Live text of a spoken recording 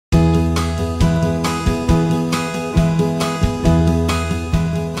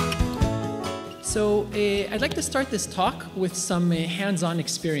I'd like to start this talk with some hands-on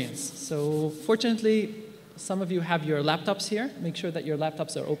experience. So fortunately, some of you have your laptops here. Make sure that your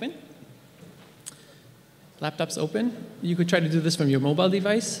laptops are open. Laptops open. You could try to do this from your mobile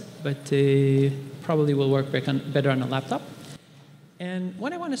device, but probably will work better on a laptop. And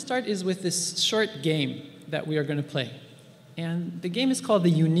what I want to start is with this short game that we are going to play. And the game is called the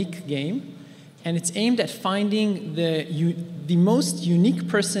Unique Game. And it's aimed at finding the most unique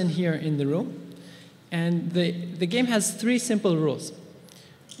person here in the room. And the game has 3 simple rules.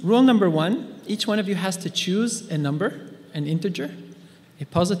 Rule number 1, each one of you has to choose a number, an integer, a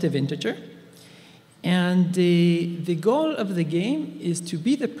positive integer. And the goal of the game is to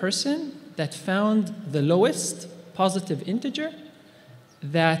be the person that found the lowest positive integer,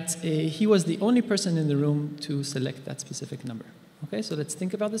 that he was the only person in the room to select that specific number. Okay, so let's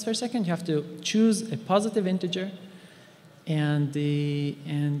think about this for a second. You have to choose a positive integer, and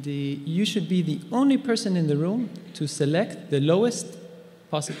you should be the only person in the room to select the lowest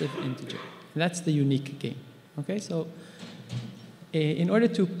positive integer. And that's the unique game. Okay, so in order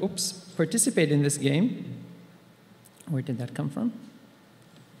to participate in this game, where did that come from?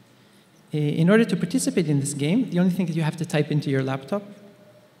 In order to participate in this game, the only thing that you have to type into your laptop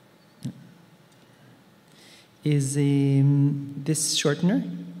is this shortener,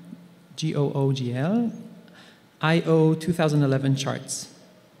 GOOGL, IO 2011 charts.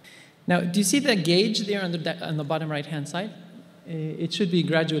 Now, do you see the gauge there on the bottom right-hand side? It should be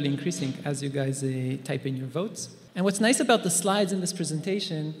gradually increasing as you guys type in your votes. And what's nice about the slides in this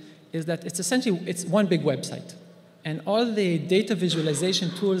presentation is that it's one big website. And all the data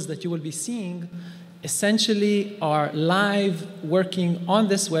visualization tools that you will be seeing essentially are live working on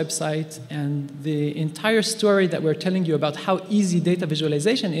this website, and the entire story that we're telling you about how easy data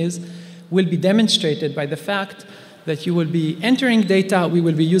visualization is will be demonstrated by the fact that you will be entering data. We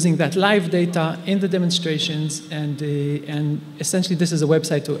will be using that live data in the demonstrations, and essentially this is a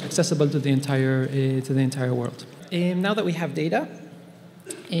website accessible to the entire world. Now that we have data,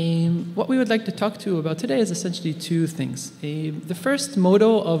 what we would like to talk to you about today is essentially 2 things. The first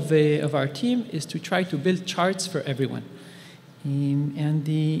motto of our team is to try to build charts for everyone.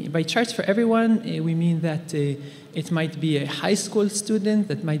 By charts for everyone, we mean that it might be a high school student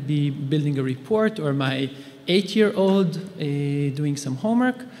that might be building a report, or my 8-year-old doing some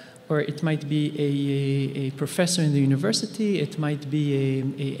homework, or it might be a professor in the university. It might be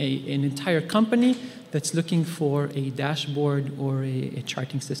an entire company that's looking for a dashboard or a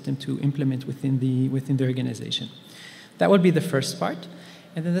charting system to implement within the organization. That would be the first part.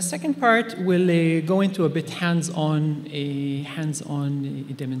 And then the second part will go into a bit hands-on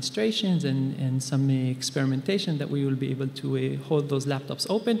demonstrations and some experimentation that we will be able to hold those laptops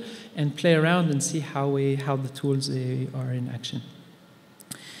open and play around and see how the tools are in action.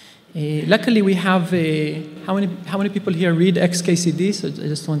 Luckily, we have how many people here read XKCD? So I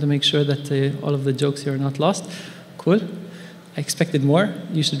just want to make sure that all of the jokes here are not lost. Cool. I expected more.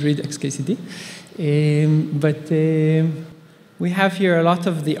 You should read XKCD. We have here a lot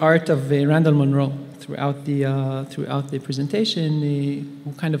of the art of Randall Munroe throughout the presentation,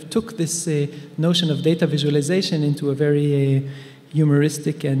 who kind of took this notion of data visualization into a very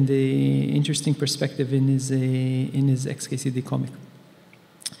humoristic and interesting perspective in his XKCD comic.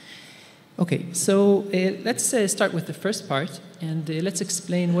 Okay, so let's start with the first part, and let's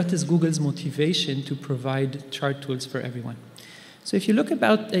explain what is Google's motivation to provide chart tools for everyone. So if you look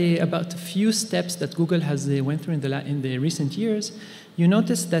about a few steps that Google has went through in the recent years, you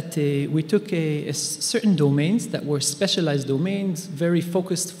notice that we took certain domains that were specialized domains, very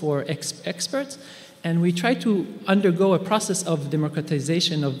focused for experts, and we tried to undergo a process of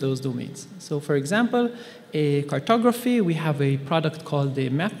democratization of those domains. So for example, cartography, we have a product called the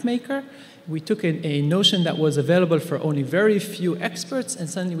Map Maker. We took a notion that was available for only very few experts, and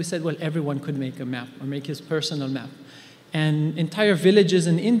suddenly we said, well, everyone could make a map or make his personal map. And entire villages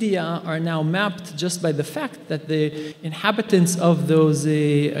in India are now mapped just by the fact that the inhabitants of those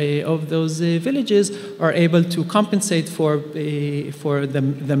villages are able to compensate for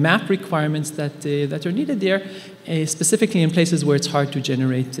the map requirements that are needed there, specifically in places where it's hard to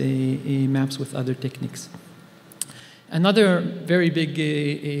generate maps with other techniques. Another very big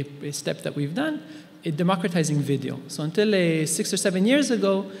step that we've done is democratizing video. So until 6 or 7 years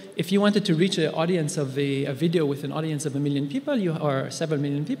ago, if you wanted to reach an audience of a video with an audience of 1 million people or several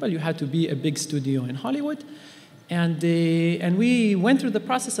million people, you had to be a big studio in Hollywood. And we went through the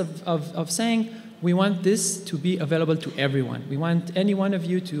process of saying, we want this to be available to everyone. We want any one of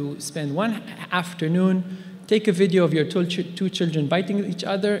you to spend one afternoon, take a video of your 2 children biting each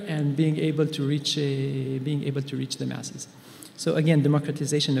other and being able to reach the masses. So again,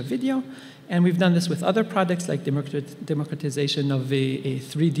 democratization of video. And we've done this with other products like democratization of a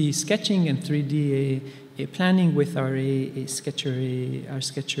 3D sketching and 3D planning with our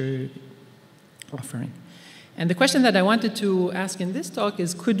Sketcher offering. And the question that I wanted to ask in this talk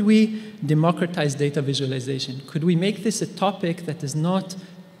is, could we democratize data visualization? Could we make this a topic that is not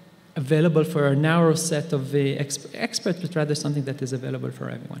available for a narrow set of experts, but rather something that is available for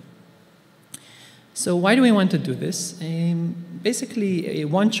everyone? So why do we want to do this? Basically,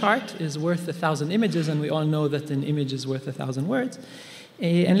 one chart is worth 1,000 images, and we all know that an image is worth 1,000 words.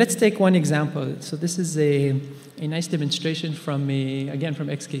 And let's take one example. So this is a nice demonstration from, again, from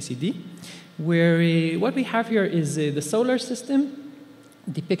XKCD, where what we have here is the solar system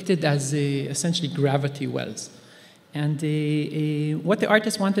depicted as essentially gravity wells. And what the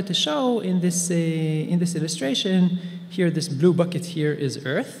artist wanted to show in this illustration, here, this blue bucket here is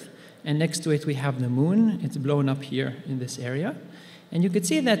Earth. And next to it, we have the moon. It's blown up here in this area. And you could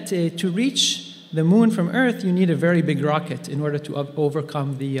see that to reach the moon from Earth, you need a very big rocket in order to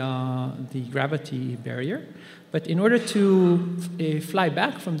overcome the gravity barrier. But in order to fly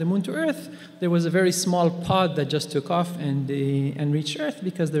back from the moon to Earth, there was a very small pod that just took off and reached Earth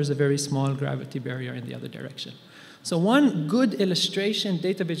because there's a very small gravity barrier in the other direction. So one good illustration,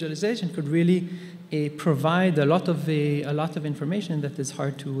 data visualization, could really provide a lot of information that is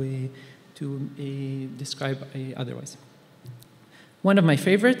hard to describe otherwise. One of my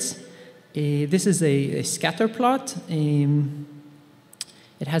favorites, this is a scatter plot.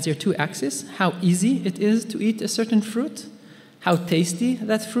 It has here two axes: how easy it is to eat a certain fruit, how tasty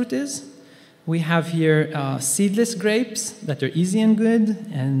that fruit is. We have here seedless grapes that are easy and good,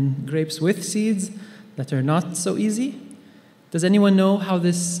 and grapes with seeds that are not so easy. Does anyone know how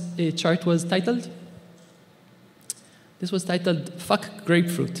this chart was titled? This was titled "Fuck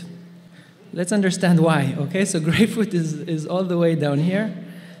Grapefruit." Let's understand why. Okay, so grapefruit is all the way down here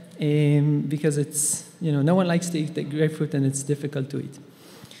because it's, no one likes to eat the grapefruit and it's difficult to eat.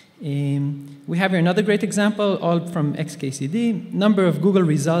 We have here another great example, all from XKCD. Number of Google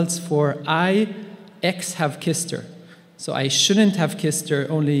results for I, X have kissed her. So I shouldn't have kissed her,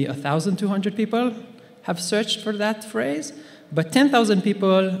 only 1,200 people have searched for that phrase, but 10,000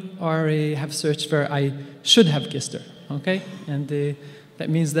 people have searched for I should have kissed her, okay? And that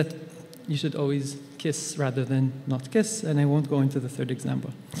means that you should always kiss rather than not kiss, and I won't go into the third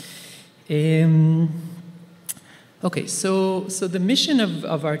example. Okay, so the mission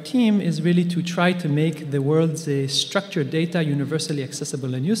of our team is really to try to make the world's structured data universally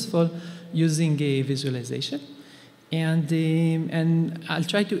accessible and useful using a visualization. And I'll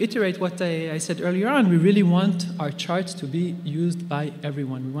try to iterate what I said earlier on. We really want our charts to be used by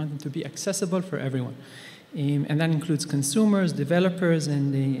everyone. We want them to be accessible for everyone. And that includes consumers, developers,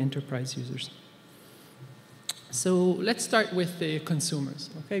 and the enterprise users. So let's start with the consumers.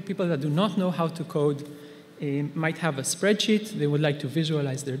 Okay, people that do not know how to code might have a spreadsheet. They would like to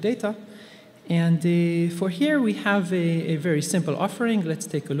visualize their data. And for here, we have a very simple offering. Let's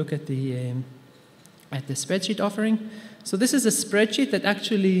take a look at the spreadsheet offering. So this is a spreadsheet that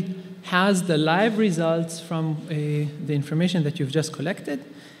actually has the live results from the information that you've just collected.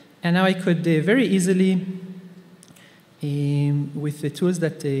 And now I could very easily, with the tools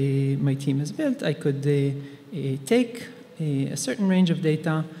that my team has built, I could take a certain range of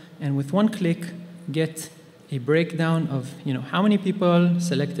data and with one click get a breakdown of how many people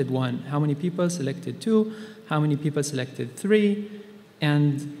selected 1, how many people selected 2, how many people selected 3,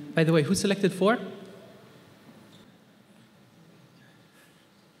 and by the way, who selected 4?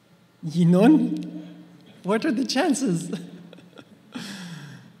 Yinon? What are the chances?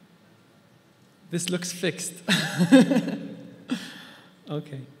 This looks fixed.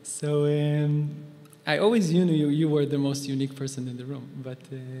 Okay, so I always knew you were the most unique person in the room, but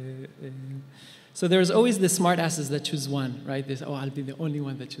so there's always the smart asses that choose 1, right? There's, I'll be the only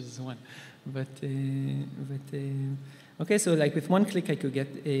one that chooses 1, but okay. So like with one click, I could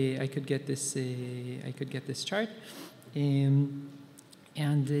get this chart,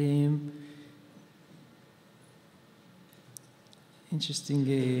 interesting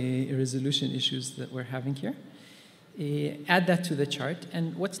resolution issues that we're having here. Add that to the chart,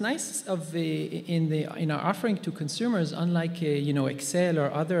 and what's nice in our offering to consumers, unlike Excel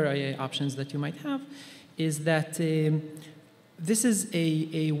or other options that you might have, is that this is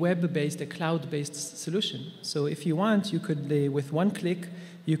a web-based, a cloud-based solution. So if you want, you could with one click,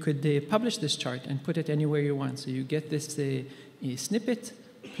 you could publish this chart and put it anywhere you want. So you get this snippet,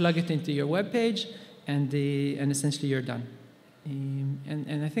 plug it into your web page, and essentially you're done.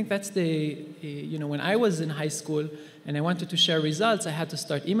 And I think that's when I was in high school and I wanted to share results, I had to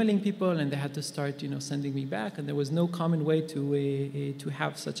start emailing people and they had to start, sending me back, and there was no common way to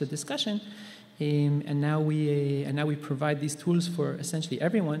have such a discussion. And now we provide these tools for essentially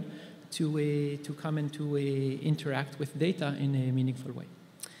everyone to come and to interact with data in a meaningful way.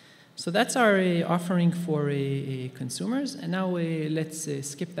 So that's our offering for consumers. And now let's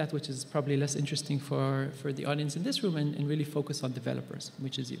skip that, which is probably less interesting for the audience in this room, and really focus on developers,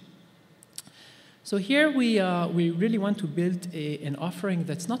 which is you. So here we really want to build an offering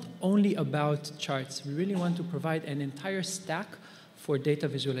that's not only about charts. We really want to provide an entire stack for data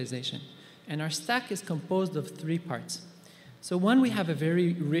visualization. And our stack is composed of 3 parts. So one, we have a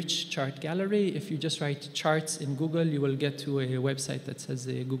very rich chart gallery. If you just write charts in Google, you will get to a website that says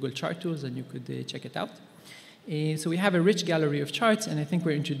Google Chart Tools, and you could check it out. So we have a rich gallery of charts, and I think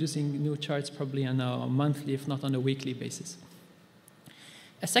we're introducing new charts probably on a monthly, if not on a weekly basis.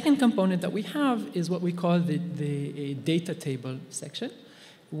 A second component that we have is what we call the data table section,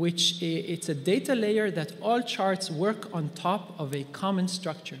 which it's a data layer that all charts work on top of a common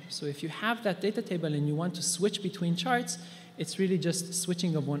structure. So if you have that data table and you want to switch between charts, it's really just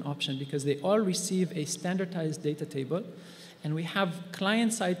switching of one option, because they all receive a standardized data table. And we have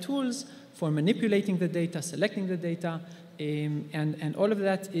client-side tools for manipulating the data, selecting the data, and all of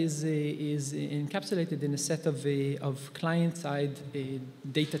that is encapsulated in a set of client-side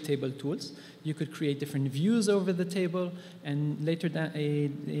data table tools. You could create different views over the table, and later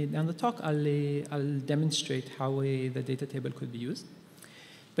down the talk, I'll demonstrate how the data table could be used.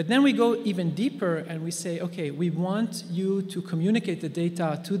 But then we go even deeper and we say, okay, we want you to communicate the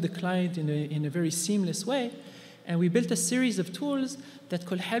data to the client in a very seamless way. And we built a series of tools that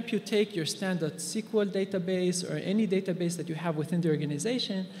could help you take your standard SQL database or any database that you have within the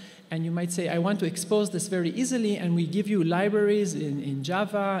organization, and you might say, I want to expose this very easily, and we give you libraries in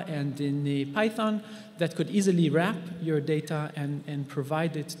Java and in Python that could easily wrap your data and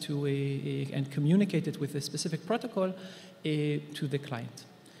provide it to and communicate it with a specific protocol to the client.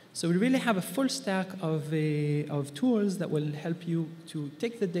 So we really have a full stack of tools that will help you to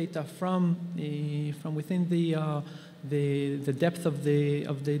take the data from within the depth of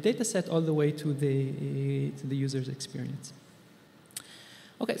the data set all the way to the user's experience.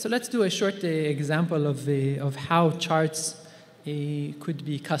 Okay, so let's do a short example of how charts could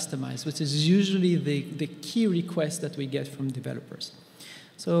be customized, which is usually the key request that we get from developers.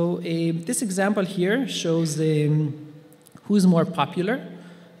 So this example here shows who's more popular.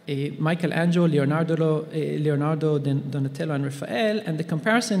 Michelangelo, Leonardo, Donatello, and Raphael, and the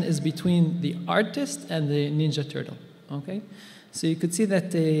comparison is between the artist and the Ninja Turtle. Okay, so you could see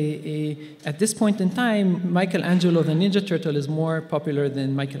that at this point in time, Michelangelo, the Ninja Turtle, is more popular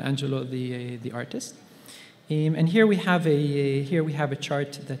than Michelangelo, the artist. And here we have a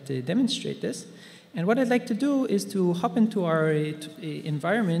chart that demonstrates this. And what I'd like to do is to hop into our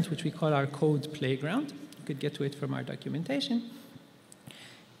environment, which we call our code playground. You could get to it from our documentation.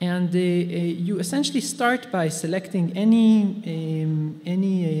 And you essentially start by selecting any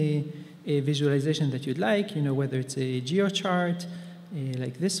visualization that you'd like, whether it's a geochart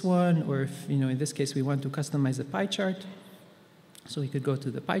like this one, or if, in this case, we want to customize a pie chart. So we could go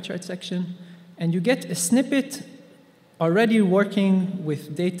to the pie chart section, and you get a snippet already working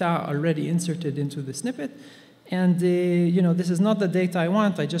with data already inserted into the snippet. And this is not the data I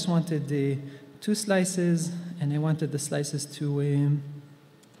want. I just wanted the 2 slices, and I wanted the slices to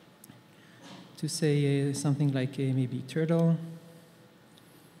say something like maybe turtle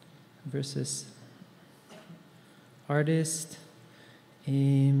versus artist,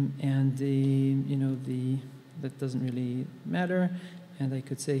 and that doesn't really matter. And I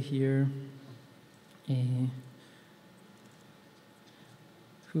could say here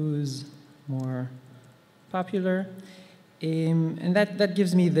who's more popular, and that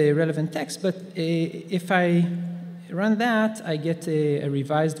gives me the relevant text. But if I run that, I get a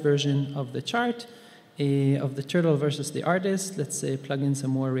revised version of the chart of the turtle versus the artist. Let's say plug in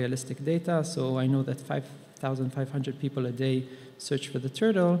some more realistic data. So I know that 5,500 people a day search for the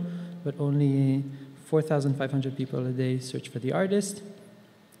turtle, but only 4,500 people a day search for the artist.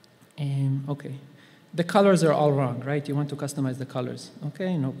 Okay, the colors are all wrong, right? You want to customize the colors.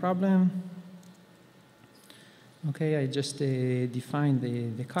 Okay, no problem. Okay, I just defined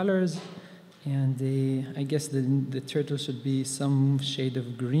the colors. And I guess the turtle should be some shade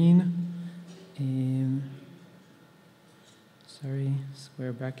of green. Sorry,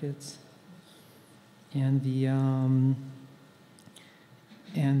 square brackets. And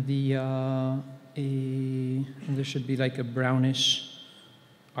there should be like a brownish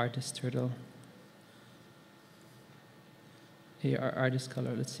artist turtle. our artist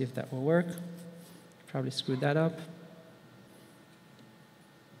color. Let's see if that will work. Probably screwed that up.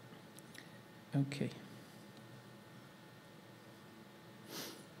 Okay.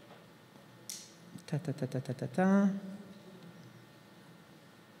 Ta ta ta ta ta ta ta.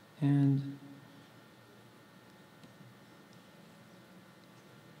 And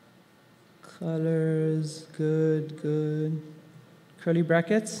colors, good, good. Curly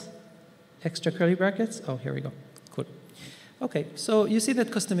brackets, extra curly brackets. Oh, here we go. Cool. Okay, so you see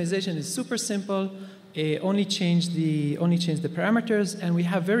that customization is super simple. Only change the parameters, and we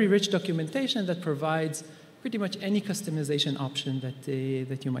have very rich documentation that provides pretty much any customization option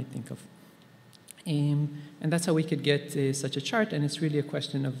that you might think of. And that's how we could get such a chart, and it's really a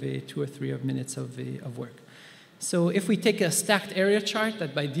question of 2 or 3 minutes of work. So if we take a stacked area chart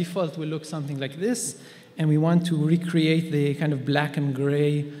that by default will look something like this, and we want to recreate the kind of black and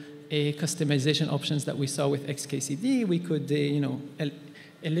gray customization options that we saw with XKCD, we could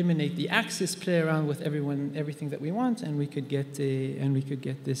eliminate the axis, play around with everything that we want, and we could get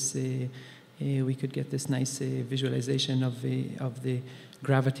this nice visualization of the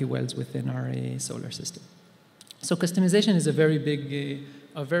gravity wells within our solar system. So customization is a very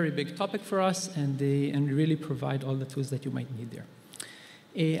big topic for us, and we really provide all the tools that you might need there.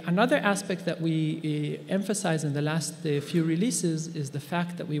 Another aspect that we emphasize in the last few releases is the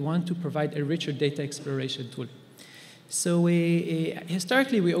fact that we want to provide a richer data exploration tool. So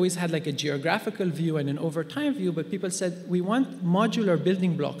historically, we always had like a geographical view and an over time view, but people said we want modular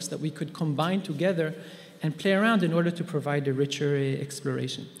building blocks that we could combine together and play around in order to provide a richer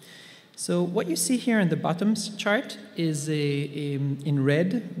exploration. So what you see here in the bottom chart is in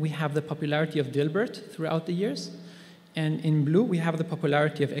red, we have the popularity of Dilbert throughout the years. And in blue, we have the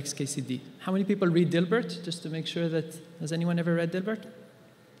popularity of XKCD. How many people read Dilbert? Just to make sure that, has anyone ever read Dilbert?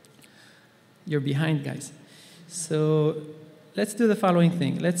 You're behind, guys. So let's do the following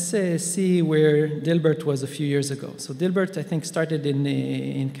thing. Let's see where Dilbert was a few years ago. So Dilbert, I think, started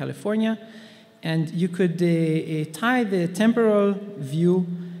in California. And you could tie the temporal view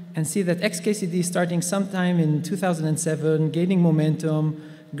and see that XKCD starting sometime in 2007, gaining momentum,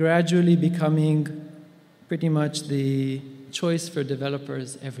 gradually becoming pretty much the choice for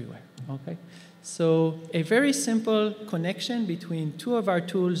developers everywhere, okay? So a very simple connection between 2 of our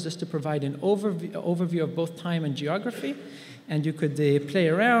tools just to provide an overview of both time and geography. And you could play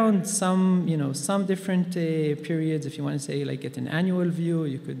around some different periods. If you want to say like get an annual view,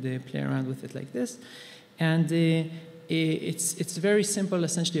 you could play around with it like this. And it's very simple,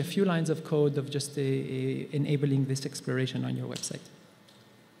 essentially a few lines of code of just enabling this exploration on your website.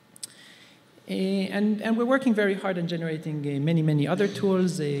 And we're working very hard on generating many other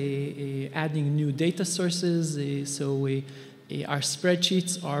tools, adding new data sources. Our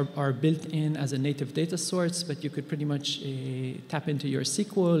spreadsheets are built in as a native data source, but you could pretty much tap into your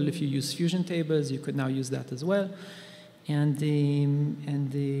SQL. If you use Fusion tables, you could now use that as well. And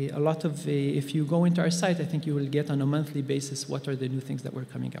a lot of, if you go into our site, I think you will get on a monthly basis what are the new things that we're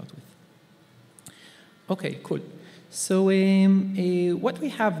coming out with. Okay, cool. So what we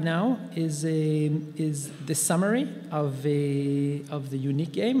have now is the summary of the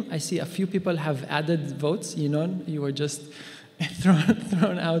unique game. I see a few people have added votes. You were just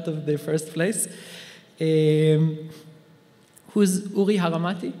thrown out of the first place. Who's Uri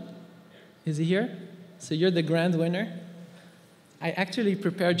Haramati? Is he here? So you're the grand winner. I actually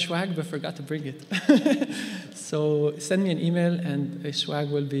prepared swag but forgot to bring it. So send me an email and a swag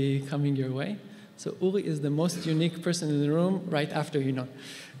will be coming your way. So Uri is the most unique person in the room right after Yinon.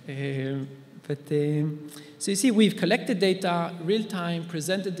 So you see, we've collected data real time,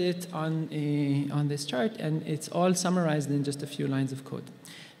 presented it on this chart, and it's all summarized in just a few lines of code.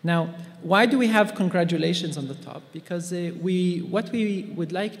 Now, why do we have congratulations on the top? Because what we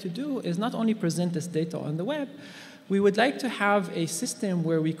would like to do is not only present this data on the web, we would like to have a system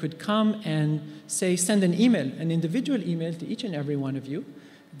where we could come and say, send an email, an individual email to each and every one of you,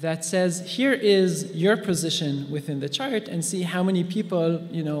 that says, here is your position within the chart, and see how many people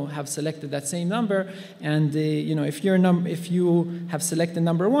have selected that same number. And if you have selected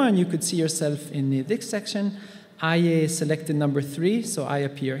number 1, you could see yourself in this section. I selected number 3, so I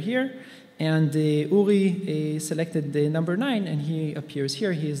appear here. And Uri selected the number 9, and he appears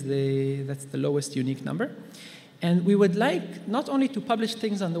here. That's the lowest unique number. And we would like not only to publish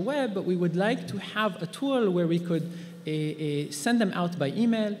things on the web, but we would like to have a tool where we could send them out by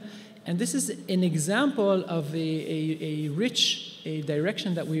email. And this is an example of a rich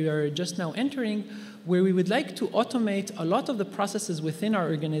direction that we are just now entering, where we would like to automate a lot of the processes within our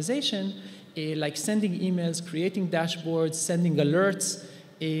organization, like sending emails, creating dashboards, sending alerts,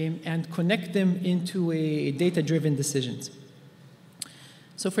 and connect them into data-driven decisions.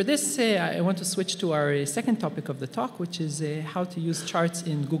 So for this, I want to switch to our second topic of the talk, which is how to use charts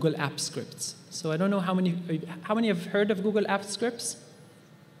in Google Apps scripts. So I don't know how many have heard of Google Apps scripts?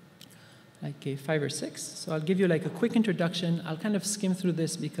 Like 5 or 6. So I'll give you like a quick introduction. I'll kind of skim through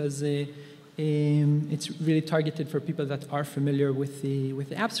this because it's really targeted for people that are familiar with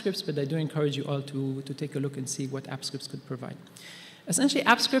the app scripts, but I do encourage you all to take a look and see what app scripts could provide. Essentially,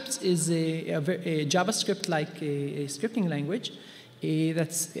 app scripts is a JavaScript-like a scripting language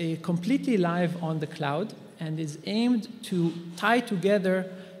that's completely live on the cloud and is aimed to tie together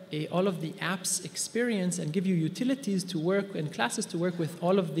all of the app's experience and give you utilities to work and classes to work with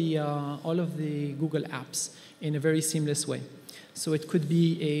all of the Google apps in a very seamless way. So it could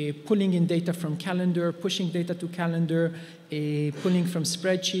be pulling in data from calendar, pushing data to calendar, pulling from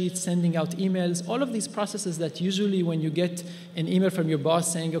spreadsheets, sending out emails, all of these processes that usually when you get an email from your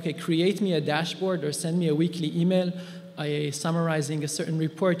boss saying, okay, create me a dashboard or send me a weekly email summarizing a certain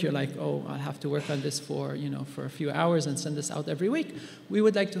report, you're like, oh, I'll have to work on this for a few hours and send this out every week. We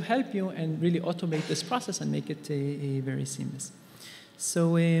would like to help you and really automate this process and make it very seamless.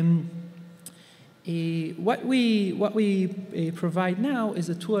 So what we provide now is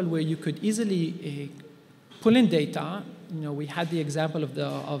a tool where you could easily pull in data. We had the example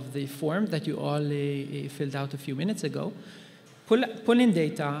of the form that you all filled out a few minutes ago. Pull in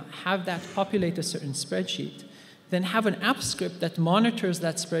data, have that populate a certain spreadsheet, then have an app script that monitors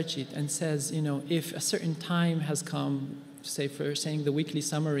that spreadsheet and says, if a certain time has come, say for saying the weekly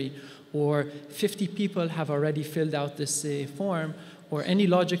summary, or 50 people have already filled out this form, or any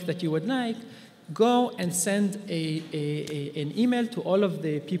logic that you would like, go and send an email to all of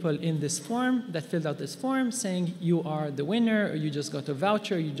the people in this form that filled out this form saying you are the winner, or you just got a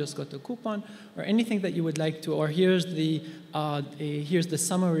voucher, you just got a coupon, or anything that you would like to, or here's the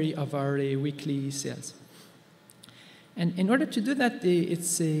summary of our weekly sales. And in order to do that,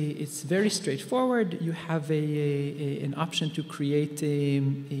 it's very straightforward. You have an option to create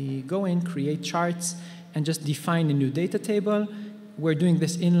create charts, and just define a new data table. We're doing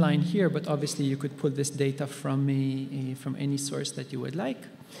this inline here, but obviously you could pull this data from any source that you would like.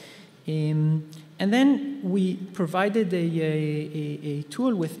 And then we provided a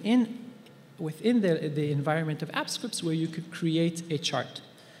tool within the environment of app scripts where you could create a chart.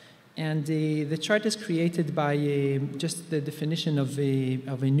 And the chart is created by just the definition of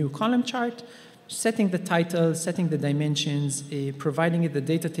a new column chart, setting the title, setting the dimensions, providing it the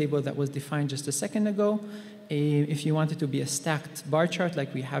data table that was defined just a second ago. If you want it to be a stacked bar chart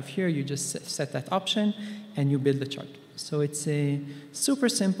like we have here, you just set that option and you build the chart. So it's super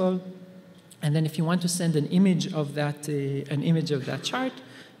simple. And then if you want to send an image of that chart,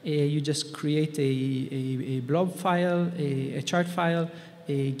 you just create a blob file, a chart file,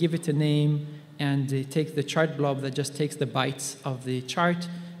 give it a name, and take the chart blob that just takes the bytes of the chart,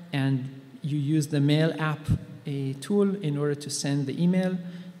 and you use the mail app tool in order to send the email,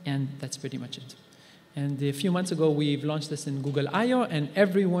 and that's pretty much it. And a few months ago, we've launched this in Google I/O, and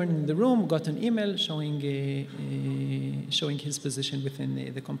everyone in the room got an email showing his position within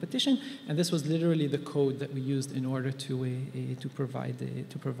the competition, and this was literally the code that we used in order to provide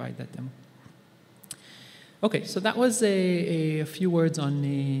that demo. Okay, so that was a few words on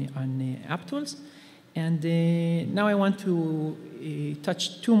app tools. And now I want to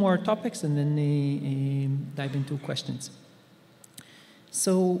touch 2 more topics and then dive into questions.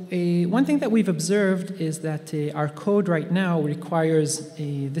 So one thing that we've observed is that our code right now requires,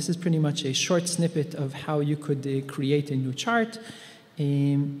 this is pretty much a short snippet of how you could create a new chart.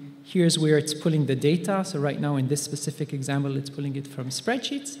 Here's where it's pulling the data. So right now in this specific example, it's pulling it from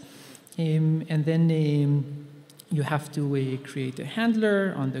spreadsheets. And then you have to create a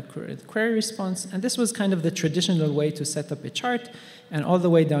handler on the query response. And this was kind of the traditional way to set up a chart. And all the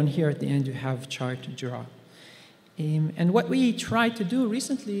way down here at the end, you have chart draw. And what we tried to do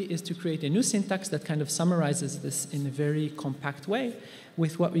recently is to create a new syntax that kind of summarizes this in a very compact way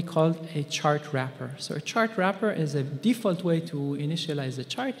with what we call a chart wrapper. So a chart wrapper is a default way to initialize a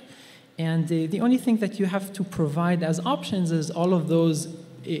chart. And the only thing that you have to provide as options is all of those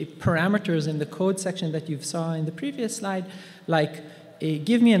parameters in the code section that you saw in the previous slide, like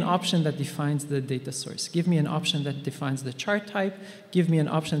give me an option that defines the data source, give me an option that defines the chart type, give me an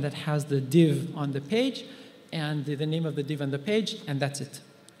option that has the div on the page, and the name of the div on the page, and that's it.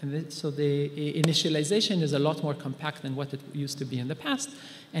 And so the initialization is a lot more compact than what it used to be in the past.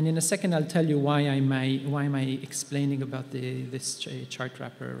 And in a second, I'll tell you why am I explaining about this chart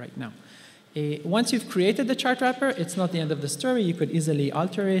wrapper right now. Once you've created the chart wrapper, it's not the end of the story. You could easily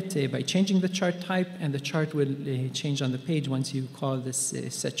alter it by changing the chart type, and the chart will change on the page once you call this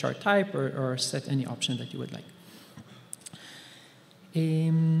set chart type or set any option that you would like.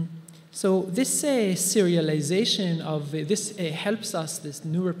 So this serialization of this helps us. This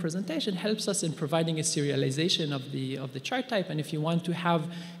new representation helps us in providing a serialization of the chart type. And if you want to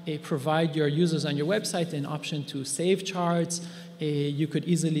have provide your users on your website an option to save charts, you could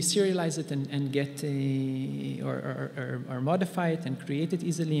easily serialize it and get or modify it and create it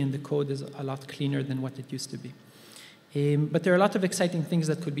easily. And the code is a lot cleaner than what it used to be. But there are a lot of exciting things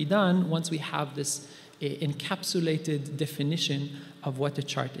that could be done once we have this encapsulated definition of what a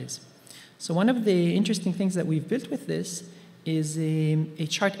chart is. So one of the interesting things that we've built with this is a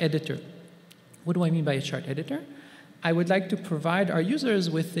chart editor. What do I mean by a chart editor? I would like to provide our users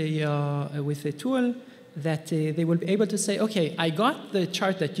with a tool that they will be able to say, okay, I got the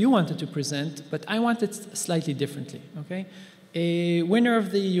chart that you wanted to present, but I want it slightly differently, okay? A winner of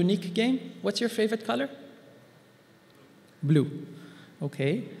the unique game, what's your favorite color? Blue,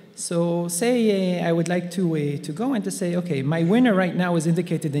 okay. So say I would like to go and to say, okay, my winner right now is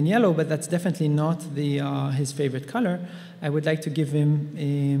indicated in yellow, but that's definitely not his favorite color. I would like to give him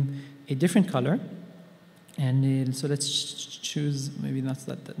a different color. And so let's choose, maybe not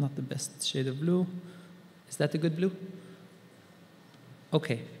the best shade of blue. Is that a good blue?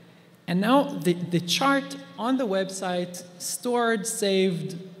 Okay. And now the chart on the website stored,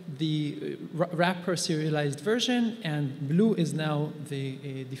 saved, the wrapper serialized version, and blue is now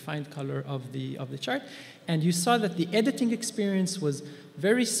the defined color of the chart. And you saw that the editing experience was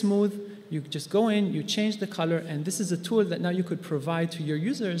very smooth. You just go in, you change the color, and this is a tool that now you could provide to your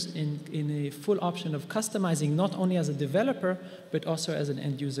users in a full option of customizing, not only as a developer, but also as an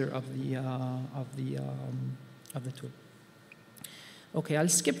end user of the tool. Okay, I'll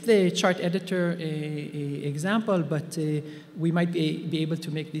skip the chart editor example, but we might be able to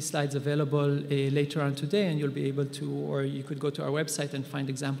make these slides available later on today, and you'll be able to, or you could go to our website and find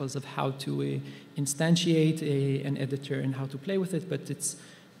examples of how to instantiate an editor and how to play with it, but it's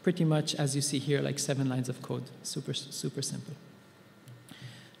pretty much, as you see here, like 7 lines of code, super simple.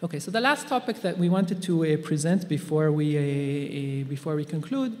 Okay, so the last topic that we wanted to present before we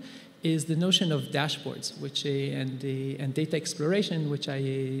conclude is the notion of dashboards, which and data exploration, which I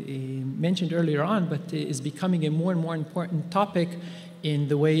mentioned earlier on, but is becoming a more and more important topic in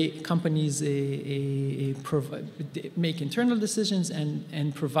the way companies make internal decisions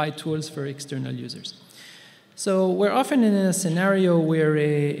and provide tools for external users. So we're often in a scenario where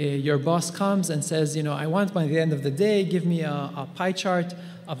your boss comes and says, you know, I want by the end of the day, give me a pie chart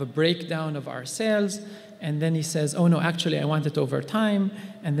of a breakdown of our sales. And then he says, oh, no, actually, I want it over time.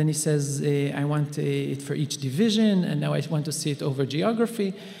 And then he says, I want it for each division. And now I want to see it over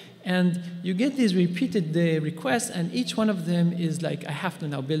geography. And you get these repeated requests. And each one of them is like, I have to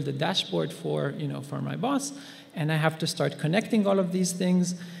now build a dashboard for my boss. And I have to start connecting all of these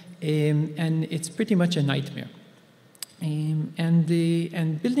things. And it's pretty much a nightmare. And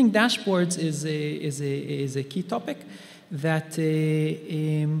building dashboards is a key topic that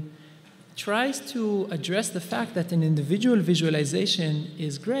tries to address the fact that an individual visualization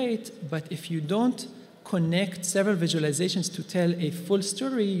is great, but if you don't connect several visualizations to tell a full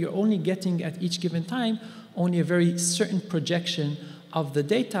story, you're only getting at each given time only a very certain projection of the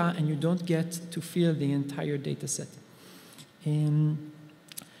data, and you don't get to feel the entire data set.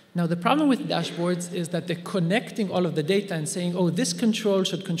 Now, the problem with dashboards is that they're connecting all of the data and saying, oh, this control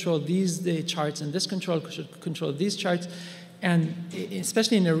should control these charts, and this control should control these charts. And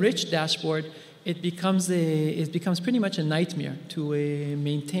especially in a rich dashboard, it becomes pretty much a nightmare to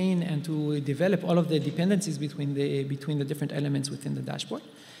maintain and to develop all of the dependencies between the different elements within the dashboard.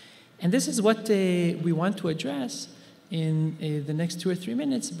 And this is what we want to address in the next 2 or 3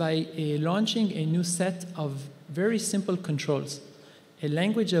 minutes by launching a new set of very simple controls, a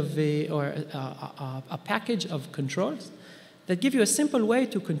language of a package of controls that give you a simple way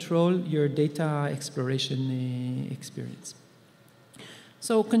to control your data exploration experience.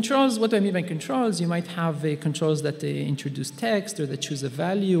 So controls, what do I mean by controls? You might have controls that introduce text or that choose a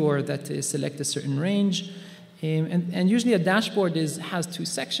value or that select a certain range. And usually a dashboard has 2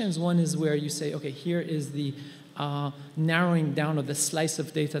 sections. One is where you say, okay, here is the narrowing down of the slice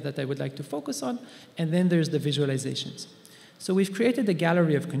of data that I would like to focus on. And then there's the visualizations. So we've created a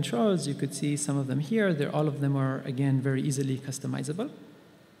gallery of controls. You could see some of them here. All of them are, again, very easily customizable.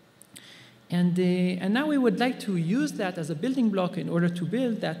 And now we would like to use that as a building block in order to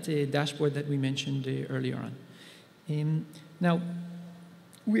build that dashboard that we mentioned earlier on. Now,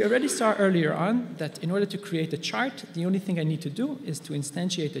 we already saw earlier on that in order to create a chart, the only thing I need to do is to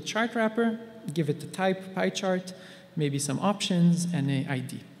instantiate a chart wrapper, give it the type, pie chart, maybe some options, and an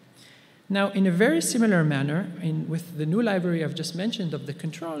ID. Now, in a very similar manner, with the new library I've just mentioned of the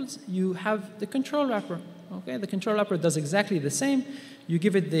controls, you have the control wrapper. Okay, the control wrapper does exactly the same. You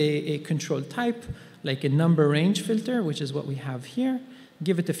give it a control type, like a number range filter, which is what we have here.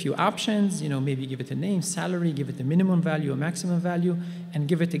 Give it a few options, maybe give it a name, salary, give it a minimum value, a maximum value, and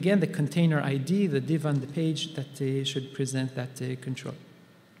give it again the container ID, the div on the page that should present that control.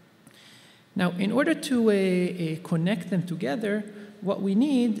 Now, in order to connect them together, what we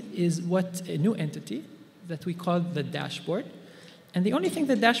need is a new entity that we call the dashboard. And the only thing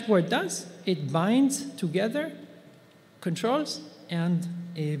the dashboard does, it binds together controls and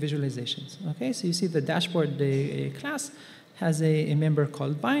visualizations. Okay, so you see the dashboard class has a member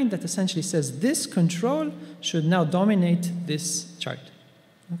called bind that essentially says this control should now dominate this chart.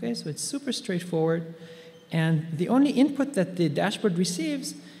 Okay, so it's super straightforward. And the only input that the dashboard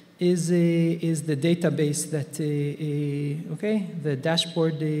receives is the database that, the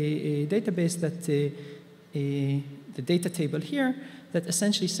dashboard database that, the data table here that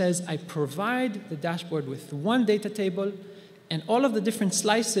essentially says I provide the dashboard with one data table and all of the different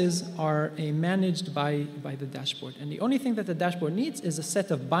slices are managed by the dashboard. And the only thing that the dashboard needs is a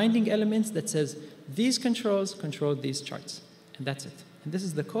set of binding elements that says these controls control these charts. And that's it. And this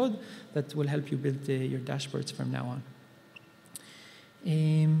is the code that will help you build your dashboards from now on.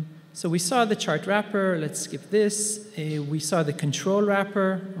 So we saw the chart wrapper. Let's skip this. We saw the control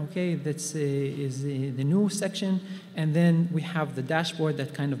wrapper. Okay, that's is the new section. And then we have the dashboard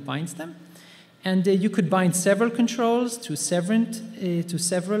that kind of binds them. And you could bind several controls to several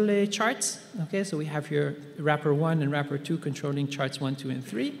charts. Okay, so we have here wrapper 1 and wrapper 2 controlling charts 1, 2, and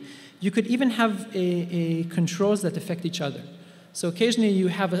 3. You could even have controls that affect each other. So occasionally you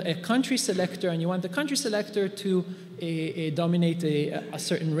have a country selector and you want the country selector to dominate a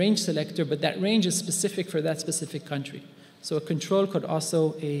certain range selector, but that range is specific for that specific country. So a control could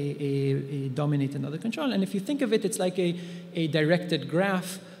also dominate another control. And if you think of it, it's like a directed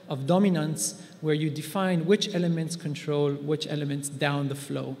graph of dominance where you define which elements control which elements down the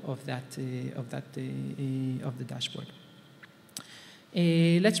flow of the dashboard.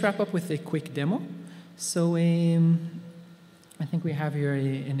 Let's wrap up with a quick demo. So I think we have here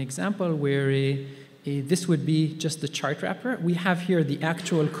an example where this would be just the chart wrapper. We have here the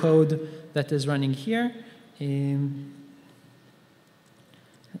actual code that is running here.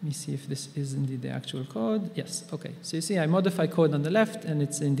 Let me see if this is indeed the actual code. Yes, okay. So you see I modify code on the left, and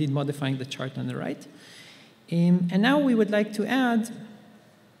it's indeed modifying the chart on the right. And now we would like to add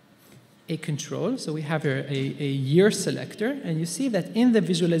a control. So we have here a year selector, and you see that in the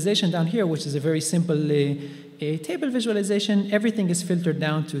visualization down here, which is a very simple table visualization, everything is filtered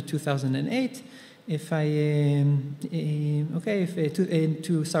down to 2008. If I, to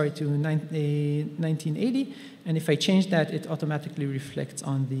 1980, and if I change that, it automatically reflects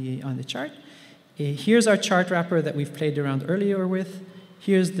on the chart. Here's our chart wrapper that we've played around earlier with.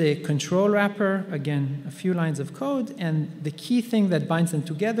 Here's the control wrapper, again, a few lines of code, and the key thing that binds them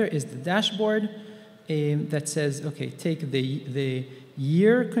together is the dashboard that says, okay, take the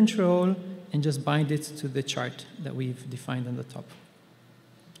year control and just bind it to the chart that we've defined on the top.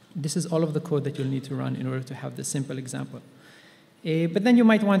 This is all of the code that you'll need to run in order to have this simple example. But then you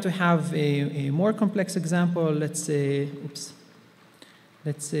might want to have a more complex example. Let's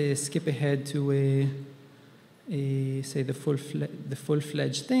skip ahead to say the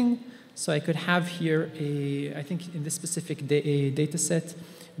full-fledged thing. So I could have here I think in this specific data set,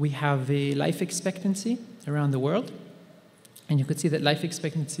 we have a life expectancy around the world. And you could see that life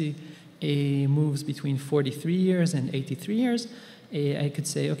expectancy moves between 43 years and 83 years. I could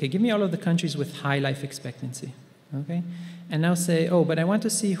say, okay, give me all of the countries with high life expectancy, okay? And now say, oh, but I want to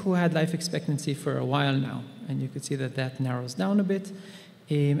see who had life expectancy for a while now. And you could see that that narrows down a bit.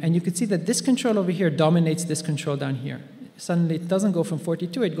 And you could see that this control over here dominates this control down here. Suddenly it doesn't go from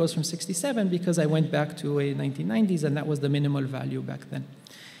 42, it goes from 67 because I went back to 1990s and that was the minimal value back then.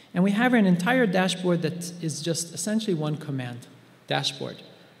 And we have an entire dashboard that is just essentially one command, dashboard.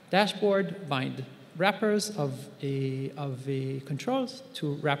 Dashboard bind wrappers of controls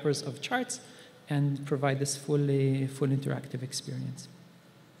to wrappers of charts and provide this full interactive experience.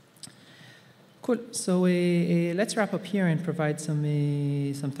 Cool. So let's wrap up here and provide some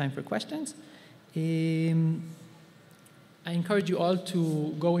time for questions. I encourage you all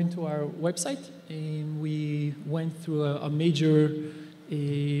to go into our website. We went through a major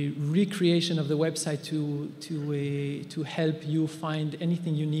recreation of the website to help you find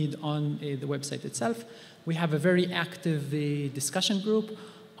anything you need on the website itself. We have a very active discussion group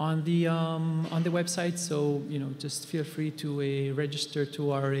on the website, so just feel free to register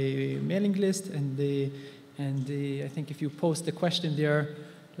to our mailing list, and I think if you post a question there,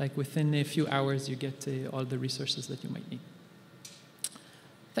 like within a few hours, you get all the resources that you might need.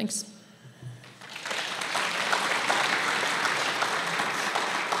 Thanks.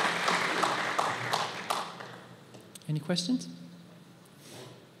 Any questions?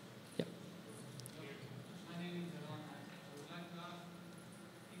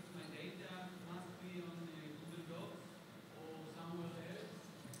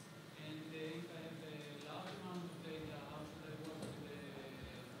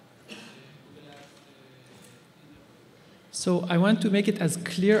 So I want to make it as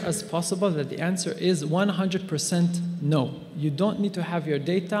clear as possible that the answer is 100% no. You don't need to have your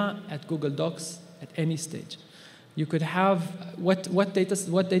data at Google Docs at any stage. You could have, what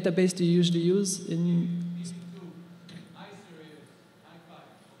database do you usually use in?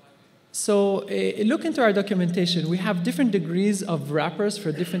 So look into our documentation. We have different degrees of wrappers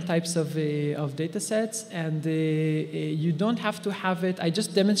for different types of data sets, and you don't have to have it. I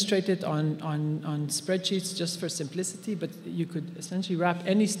just demonstrated on spreadsheets just for simplicity, but you could essentially wrap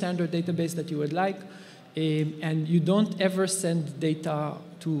any standard database that you would like, and you don't ever send data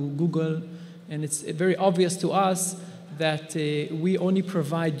to Google, and it's very obvious to us that we only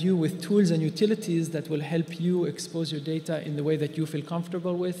provide you with tools and utilities that will help you expose your data in the way that you feel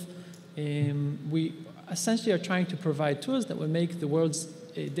comfortable with. We essentially are trying to provide tools that will make the world's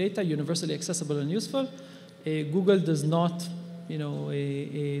data universally accessible and useful. Google does not,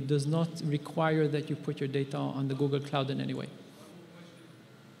 does not require that you put your data on the Google Cloud in any way.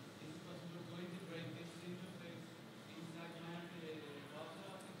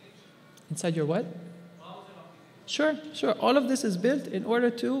 Inside your what? Sure, sure. All of this is built in order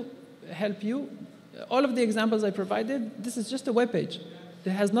to help you. All of the examples I provided, this is just a web page. It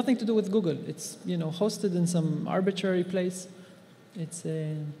has nothing to do with Google. It's hosted in some arbitrary place.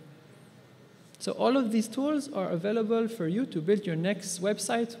 So all of these tools are available for you to build your next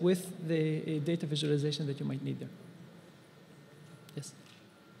website with the data visualization that you might need there. Yes.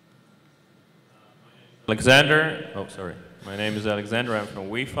 Alexander. Oh, sorry. My name is Alexander. I'm from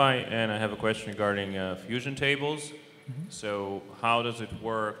Wi-Fi, and I have a question regarding fusion tables. Mm-hmm. So how does it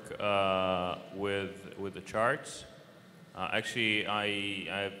work with the charts? Actually,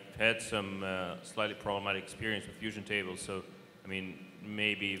 I've had some slightly problematic experience with fusion tables. So, I mean,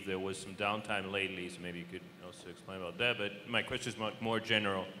 maybe there was some downtime lately, so maybe you could also explain about that. But my question is more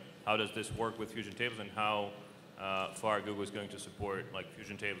general. How does this work with fusion tables, and how far Google is going to support like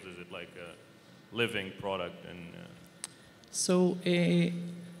fusion tables? Is it like a living product? And So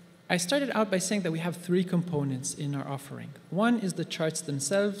I started out by saying that we have three components in our offering. One is the charts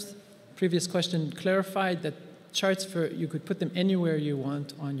themselves. Previous question clarified that charts, you could put them anywhere you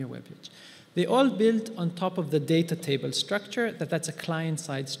want on your web page. They all built on top of the data table structure, that's a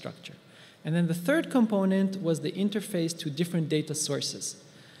client-side structure. And then the third component was the interface to different data sources.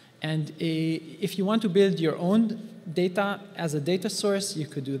 And if you want to build your own data as a data source, you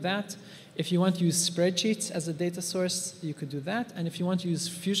could do that. If you want to use spreadsheets as a data source, you could do that. And if you want to use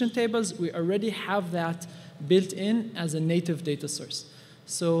fusion tables, we already have that built in as a native data source.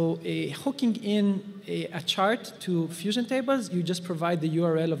 So hooking in a chart to fusion tables, you just provide the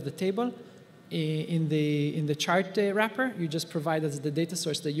URL of the table in the chart wrapper. You just provide as the data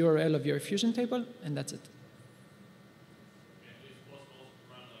source the URL of your fusion table, and that's it.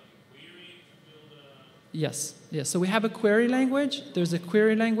 Yes, yes. So we have a query language. There's a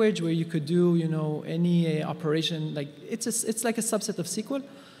query language where you could do, any operation. Like it's like a subset of SQL,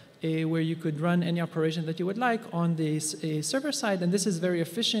 where you could run any operation that you would like on the server side. And this is very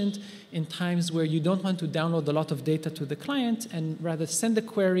efficient in times where you don't want to download a lot of data to the client, and rather send the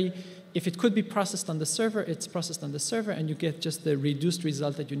query. If it could be processed on the server, it's processed on the server, and you get just the reduced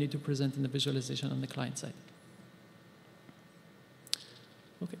result that you need to present in the visualization on the client side.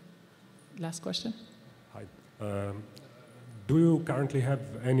 Okay. Last question. Hi. Do you currently have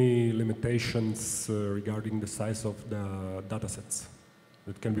any limitations regarding the size of the datasets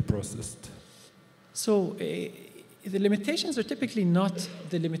that can be processed? So the limitations are typically not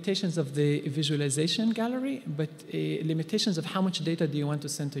the limitations of the visualization gallery, but limitations of how much data do you want to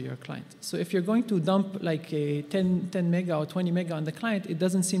send to your client. So if you're going to dump like a 10 mega or 20 mega on the client, it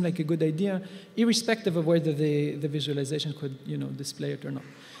doesn't seem like a good idea, irrespective of whether the visualization could display it or not.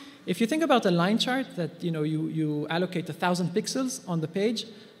 If you think about a line chart that you allocate 1,000 pixels on the page,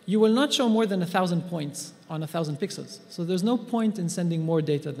 you will not show more than 1,000 points on 1,000 pixels. So there's no point in sending more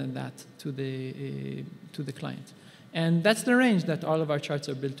data than that to the client. And that's the range that all of our charts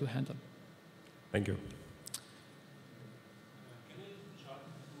are built to handle. Thank you. Can you chart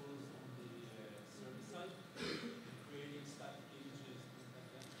tools on the server side, creating static images,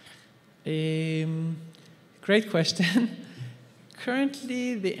 things like that? Great question.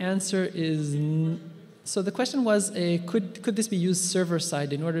 Currently, the answer is so. The question was, could this be used server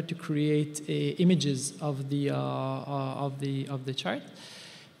side in order to create images of the chart?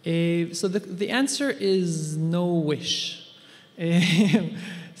 So the answer is no wish.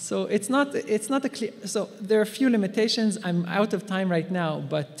 So it's not a clear. So there are a few limitations. I'm out of time right now,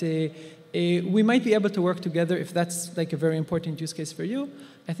 but we might be able to work together if that's like a very important use case for you.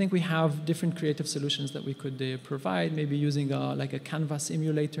 I think we have different creative solutions that we could provide, maybe using like a Canvas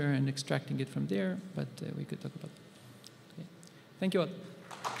emulator and extracting it from there, but we could talk about it. Okay. Thank you all.